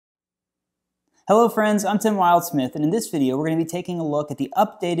Hello friends, I'm Tim WIldsmith, and in this video we're going to be taking a look at the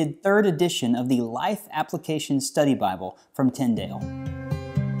updated 3rd edition of the Life Application Study Bible from Tyndale.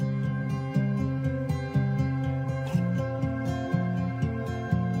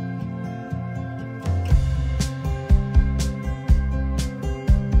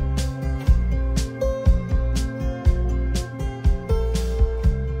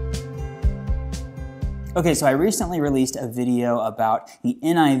 Okay, so I recently released a video about the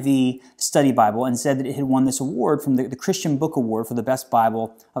NIV Study Bible and said that it had won this award from the Christian Book Award for the Best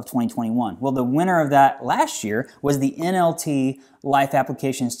Bible of 2021. Well, the winner of that last year was the NLT Life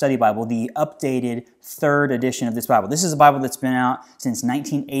Application Study Bible, the updated 3rd edition of this Bible. This is a Bible that's been out since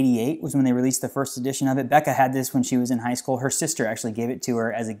 1988 was when they released the first edition of it. Becca had this when she was in high school. Her sister actually gave it to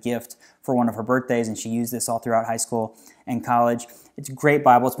her as a gift for one of her birthdays, and she used this all throughout high school and college. It's a great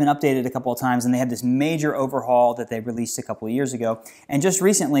Bible. It's been updated a couple of times, and they had this major overhaul that they released a couple of years ago. And just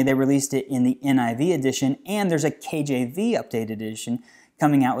recently, they released it in the NIV edition, and there's a KJV updated edition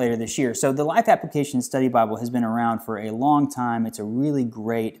coming out later this year. So the Life Application Study Bible has been around for a long time. It's a really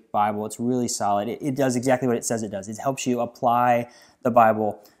great Bible. It's really solid. It does exactly what it says it does. It helps you apply the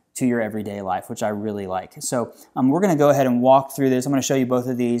Bible to your everyday life, which I really like. So we're going to go ahead and walk through this. I'm going to show you both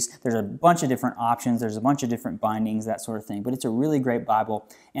of these. There's a bunch of different options. There's a bunch of different bindings, that sort of thing. But it's a really great Bible.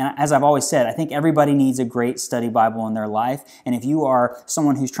 And as I've always said, I think everybody needs a great study Bible in their life. And if you are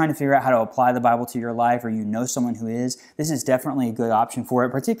someone who's trying to figure out how to apply the Bible to your life, or you know someone who is, this is definitely a good option for it,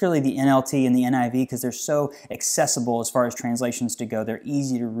 particularly the NLT and the NIV, because they're so accessible as far as translations to go. They're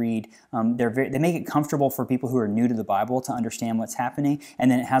easy to read. They make it comfortable for people who are new to the Bible to understand what's happening.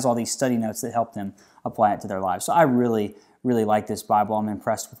 And then it has all these study notes that help them apply it to their lives. So I really like this Bible. I'm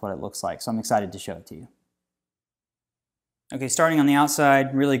impressed with what it looks like. So I'm excited to show it to you. Okay, starting on the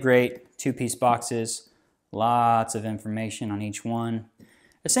outside, really great 2-piece boxes. Lots of information on each one.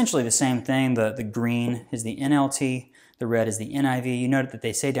 Essentially the same thing. The green is the NLT. The red is the NIV. You note that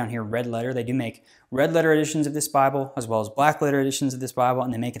they say down here red letter. They do make red letter editions of this Bible as well as black letter editions of this Bible,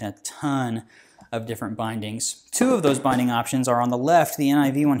 and they make it a ton of different bindings. 2 of those binding options are on the left. The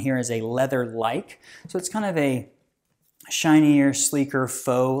NIV one here is a leather-like, so it's kind of a shinier, sleeker,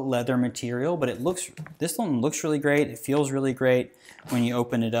 faux leather material, but this one looks really great. It feels really great when you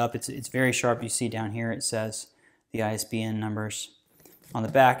open it up. It's very sharp. You see down here it says the ISBN numbers on the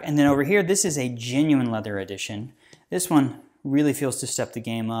back. And then over here, this is a genuine leather edition. This one really feels to step the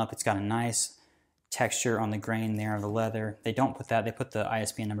game up. It's got a nice texture on the grain there of the leather. They don't put that. They put the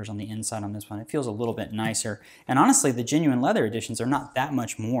ISBN numbers on the inside on this one. It feels a little bit nicer. And honestly, the genuine leather editions are not that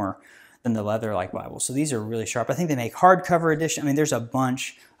much more than the leather-like Bibles. So these are really sharp. I think they make hardcover edition. I mean, there's a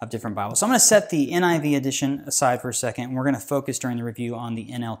bunch of different Bibles. So I'm going to set the NIV edition aside for a second, and we're going to focus during the review on the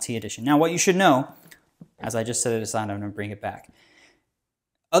NLT edition. Now, what you should know, as I just set it aside, I'm going to bring it back.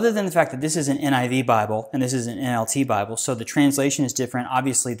 Other than the fact that this is an NIV Bible and this is an NLT Bible, so the translation is different.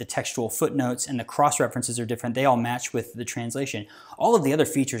 Obviously, the textual footnotes and the cross-references are different. They all match with the translation. All of the other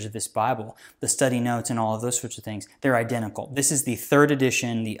features of this Bible, the study notes and all of those sorts of things, they're identical. This is the 3rd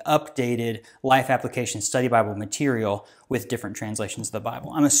edition, the updated Life Application Study Bible material with different translations of the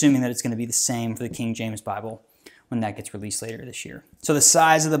Bible. I'm assuming that it's going to be the same for the King James Bible when that gets released later this year. So the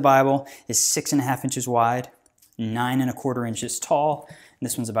size of the Bible is 6.5 inches wide, 9.25 inches tall.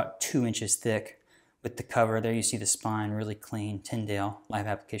 This one's about 2 inches thick with the cover. There you see the spine, really clean, Tyndale Life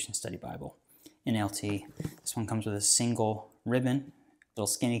Application Study Bible, NLT. This one comes with a single ribbon, little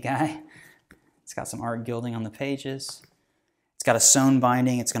skinny guy. It's got some art gilding on the pages. It's got a sewn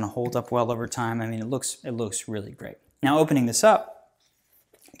binding. It's going to hold up well over time. I mean, it looks really great. Now opening this up,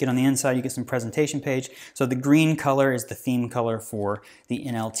 get on the inside, you get some presentation page. So the green color is the theme color for the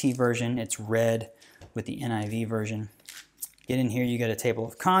NLT version. It's red with the NIV version. Get in here, you get a table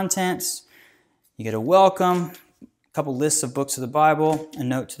of contents, you get a welcome, a couple lists of books of the Bible, a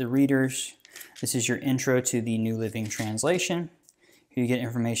note to the readers. This is your intro to the New Living Translation. Here you get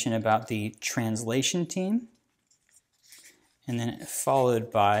information about the translation team, and then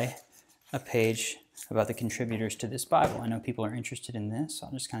followed by a page about the contributors to this Bible. I know people are interested in this, so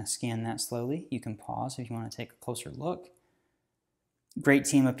I'll just kind of scan that slowly. You can pause if you want to take a closer look. Great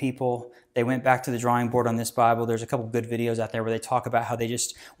team of people. They went back to the drawing board on this Bible. There's a couple good videos out there where they talk about how they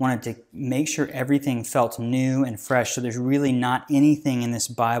just wanted to make sure everything felt new and fresh. So there's really not anything in this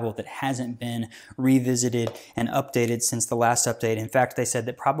Bible that hasn't been revisited and updated since the last update. In fact, they said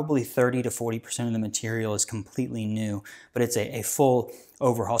that probably 30 to 40% of the material is completely new, but it's a full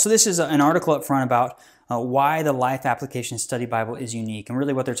overhaul. So this is an article up front about why the Life Application Study Bible is unique. And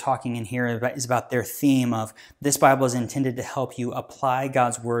really what they're talking in here is about their theme of this Bible is intended to help you apply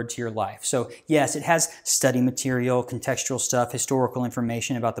God's Word to your life. So yes, it has study material, contextual stuff, historical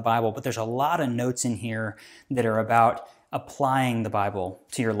information about the Bible, but there's a lot of notes in here that are about applying the Bible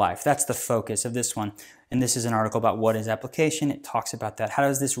to your life. That's the focus of this one. And this is an article about what is application. It talks about that. How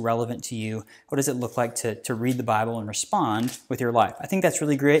is this relevant to you? What does it look like to read the Bible and respond with your life? I think that's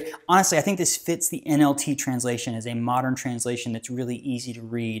really great. Honestly, I think this fits the NLT translation as a modern translation that's really easy to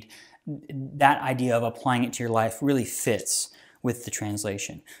read. That idea of applying it to your life really fits with the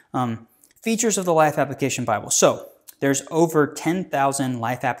translation. Features of the Life Application Bible. So there's over 10,000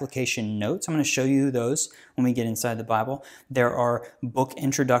 life application notes. I'm going to show you those when we get inside the Bible. There are book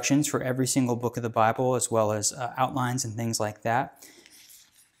introductions for every single book of the Bible, as well as outlines and things like that.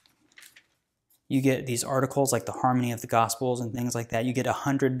 You get these articles like the Harmony of the Gospels and things like that. You get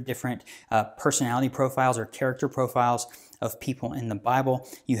 100 different personality profiles or character profiles of people in the Bible.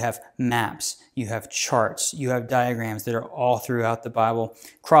 You have maps, you have charts, you have diagrams that are all throughout the Bible.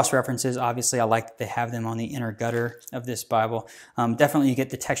 Cross-references, obviously, I like that they have them on the inner gutter of this Bible. Definitely you get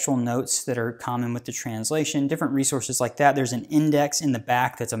the textual notes that are common with the translation, different resources like that. There's an index in the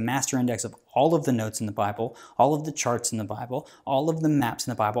back that's a master index of all of the notes in the Bible, all of the charts in the Bible, all of the maps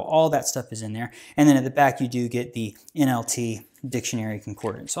in the Bible, all that stuff is in there. And then at the back you do get the NLT Dictionary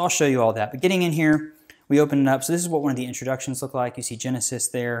Concordance. So I'll show you all that. But getting in here, we open it up. So this is what one of the introductions look like. You see Genesis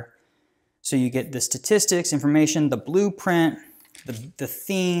there. So you get the statistics, information, the blueprint, the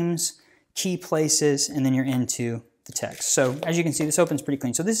themes, key places, and then you're into the text. So as you can see, this opens pretty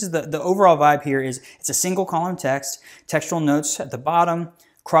clean. So this is the overall vibe here is it's a single column text, textual notes at the bottom,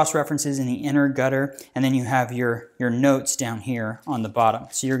 cross-references in the inner gutter, and then you have your notes down here on the bottom.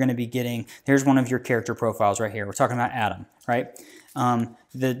 So you're going to be getting, here's one of your character profiles right here. We're talking about Adam, right?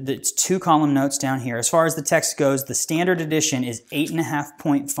 It's 2-column notes down here. As far as the text goes, the standard edition is 8.5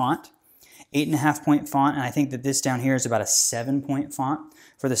 point font. 8.5 point font, and I think that this down here is about a 7-point font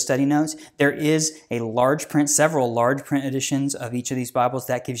for the study notes. There is a large print, several large print editions of each of these Bibles.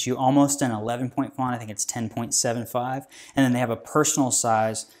 That gives you almost an 11-point font. I think it's 10.75. And then they have a personal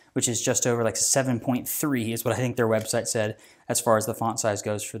size, which is just over like 7.3 is what I think their website said as far as the font size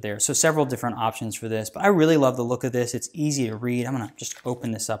goes for there. So several different options for this, but I really love the look of this. It's easy to read. I'm gonna just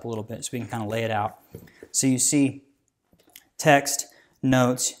open this up a little bit so we can kind of lay it out. So you see text,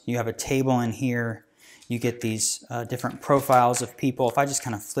 notes, you have a table in here, you get these different profiles of people. If I just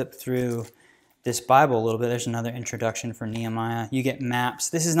kind of flip through this Bible a little bit, there's another introduction for Nehemiah. You get maps.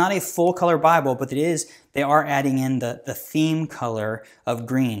 This is not a full color Bible, but they are adding in the theme color of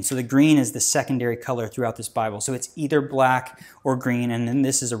green. So the green is the secondary color throughout this Bible. So it's either black or green, and then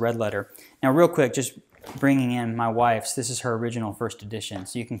this is a red letter. Now real quick, just bringing in my wife's, this is her original first edition.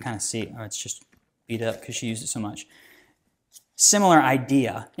 So you can kind of see, oh, it's just beat up because she used it so much. Similar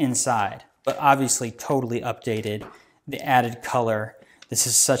idea inside, but obviously totally updated. The added color. This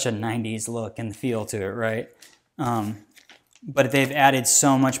is such a 90s look and feel to it, right? But they've added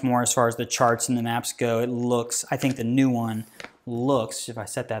so much more as far as the charts and the maps go. It looks, I think the new one looks, if I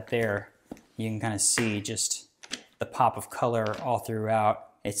set that there, you can kind of see just the pop of color all throughout.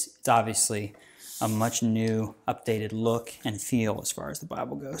 It's obviously a much new, updated look and feel as far as the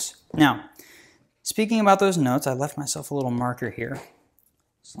Bible goes. Now, speaking about those notes, I left myself a little marker here.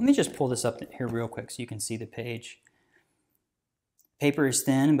 So let me just pull this up here real quick so you can see the page. Paper is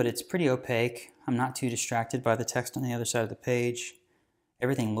thin, but it's pretty opaque. I'm not too distracted by the text on the other side of the page.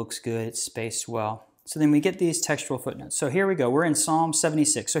 Everything looks good. It's spaced well. So then we get these textual footnotes. So here we go. We're in Psalm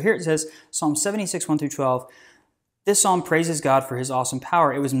 76. So here it says, Psalm 76, 1 through 12. This psalm praises God for his awesome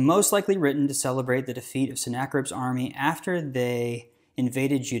power. It was most likely written to celebrate the defeat of Sennacherib's army after they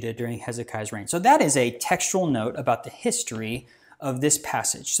invaded Judah during Hezekiah's reign. So that is a textual note about the history of this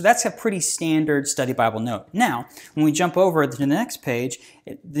passage. So that's a pretty standard study Bible note. Now, when we jump over to the next page,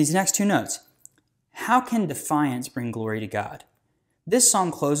 these next two notes. How can defiance bring glory to God? This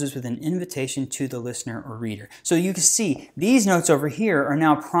psalm closes with an invitation to the listener or reader. So you can see these notes over here are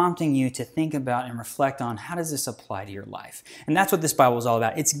now prompting you to think about and reflect on how does this apply to your life. And that's what this Bible is all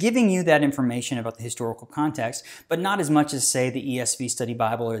about. It's giving you that information about the historical context, but not as much as, say, the ESV Study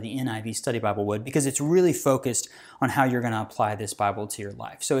Bible or the NIV Study Bible would, because it's really focused on how you're going to apply this Bible to your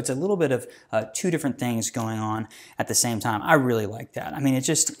life. So it's a little bit of two different things going on at the same time. I really like that. I mean,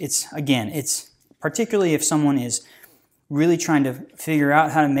 it's particularly if someone is really trying to figure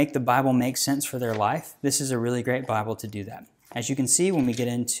out how to make the Bible make sense for their life, this is a really great Bible to do that. As you can see, when we get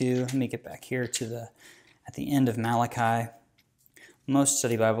into, let me get back here to at the end of Malachi, most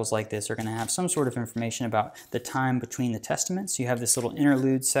study Bibles like this are going to have some sort of information about the time between the Testaments. You have this little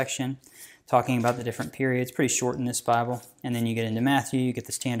interlude section talking about the different periods. Pretty short in this Bible. And then you get into Matthew, you get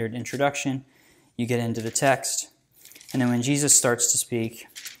the standard introduction, you get into the text. And then when Jesus starts to speak,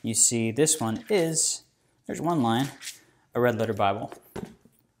 you see this one is, there's one line, a red letter Bible.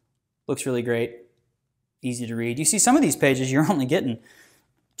 Looks really great, easy to read. You see some of these pages, you're only getting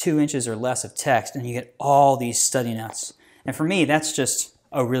 2 inches or less of text, and you get all these study notes. And for me, that's just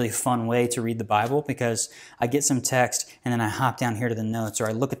a really fun way to read the Bible, because I get some text and then I hop down here to the notes, or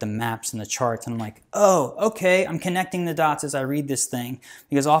I look at the maps and the charts and I'm like, oh, okay, I'm connecting the dots as I read this thing.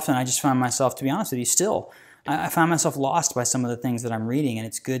 Because often I just find myself, to be honest with you, still, I find myself lost by some of the things that I'm reading, and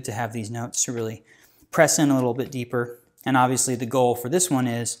it's good to have these notes to really press in a little bit deeper. And obviously the goal for this one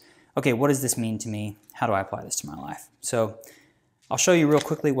is, okay, what does this mean to me? How do I apply this to my life? So I'll show you real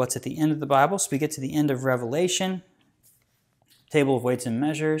quickly what's at the end of the Bible. So we get to the end of Revelation. Table of weights and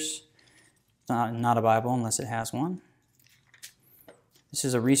measures. Not a Bible unless it has one. This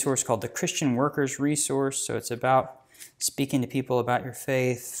is a resource called the Christian Workers Resource. So it's about speaking to people about your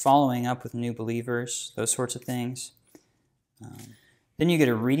faith, following up with new believers, those sorts of things. Then you get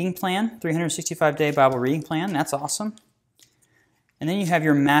a reading plan, 365-day Bible reading plan. That's awesome. And then you have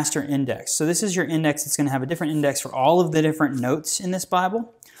your master index. So this is your index. It's going to have a different index for all of the different notes in this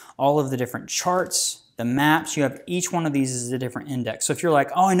Bible, all of the different charts, the maps. You have each one of these as a different index. So if you're like,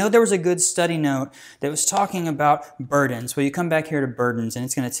 oh, I know there was a good study note that was talking about burdens. Well, you come back here to burdens, and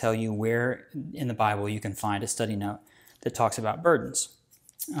it's going to tell you where in the Bible you can find a study note that talks about burdens.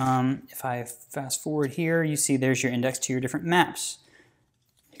 If I fast forward here, you see there's your index to your different maps.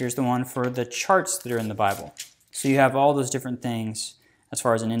 Here's the one for the charts that are in the Bible. So you have all those different things as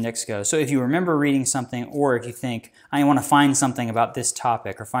far as an index goes. So if you remember reading something, or if you think, I want to find something about this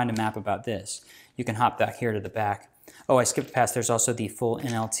topic or find a map about this, you can hop back here to the back. Oh, I skipped past, there's also the full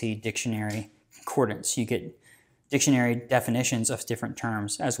NLT dictionary concordance. You get dictionary definitions of different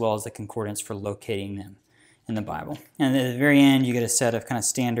terms, as well as the concordance for locating them in the Bible. And at the very end, you get a set of kind of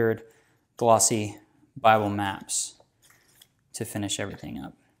standard glossy Bible maps to finish everything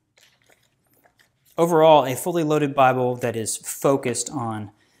up. Overall, a fully loaded Bible that is focused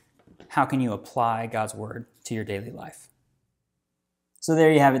on how can you apply God's Word to your daily life. So there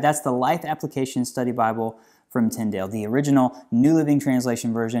you have it. That's the Life Application Study Bible from Tyndale, the original New Living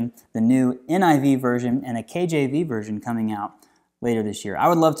Translation version, the new NIV version, and a KJV version coming out later this year. I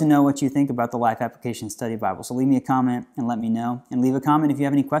would love to know what you think about the Life Application Study Bible, so leave me a comment and let me know, and leave a comment if you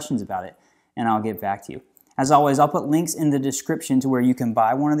have any questions about it, and I'll get back to you. As always, I'll put links in the description to where you can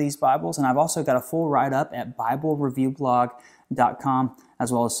buy one of these Bibles, and I've also got a full write-up at BibleReviewBlog.com,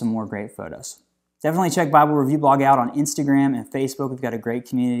 as well as some more great photos. Definitely check Bible Review Blog out on Instagram and Facebook. We've got a great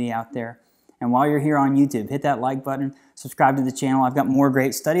community out there. And while you're here on YouTube, hit that like button, subscribe to the channel. I've got more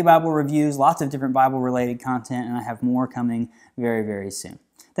great study Bible reviews, lots of different Bible-related content, and I have more coming very, very soon.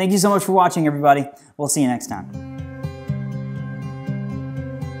 Thank you so much for watching, everybody. We'll see you next time.